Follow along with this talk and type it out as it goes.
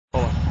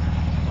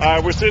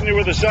We're sitting here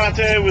with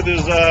Ashanti with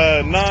his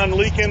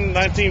non-leaking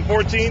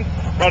 1914.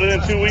 Brought it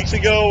in 2 weeks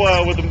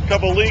ago with a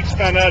couple leaks.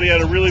 Found out he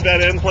had a really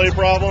bad end play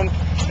problem,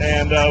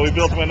 and we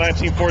built him a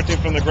 1914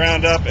 from the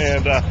ground up.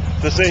 And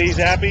to say he's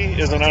happy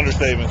is an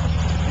understatement.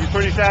 You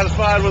pretty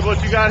satisfied with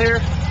what you got here?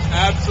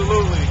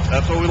 Absolutely.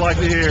 That's what we like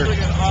to hear. It's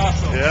freaking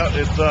awesome. Yeah,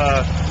 it's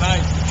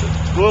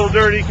Nice. a little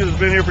dirty because it's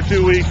been here for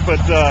 2 weeks, but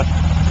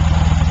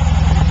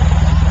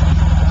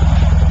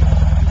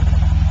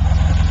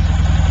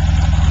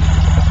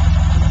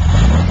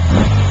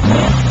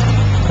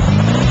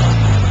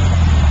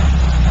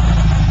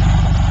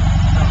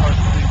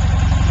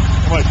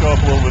might show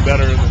up a little bit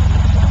better.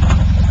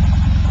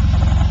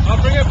 I'll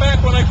bring it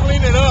back when I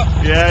clean it up.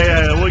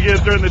 Yeah, we'll get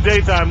it during the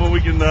daytime when we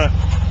can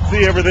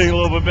see everything a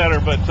little bit better.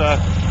 But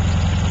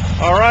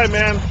all right,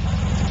 man.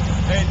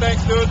 Hey,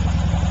 thanks, dude.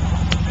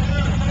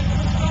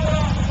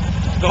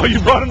 Oh,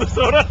 you brought him the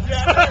soda?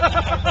 Yeah,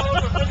 I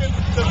brought the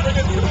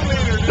friggin' 2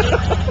 liter,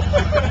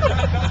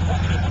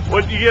 dude.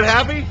 What, you get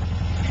happy?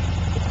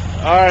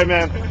 All right,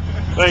 man.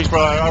 Thanks,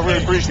 bro. I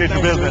really appreciate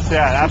your business. Dude.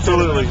 Yeah,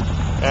 absolutely.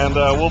 And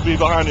we'll be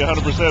behind you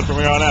 100% from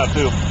here on out,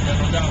 too.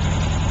 Yeah, no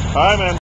doubt. All right, man.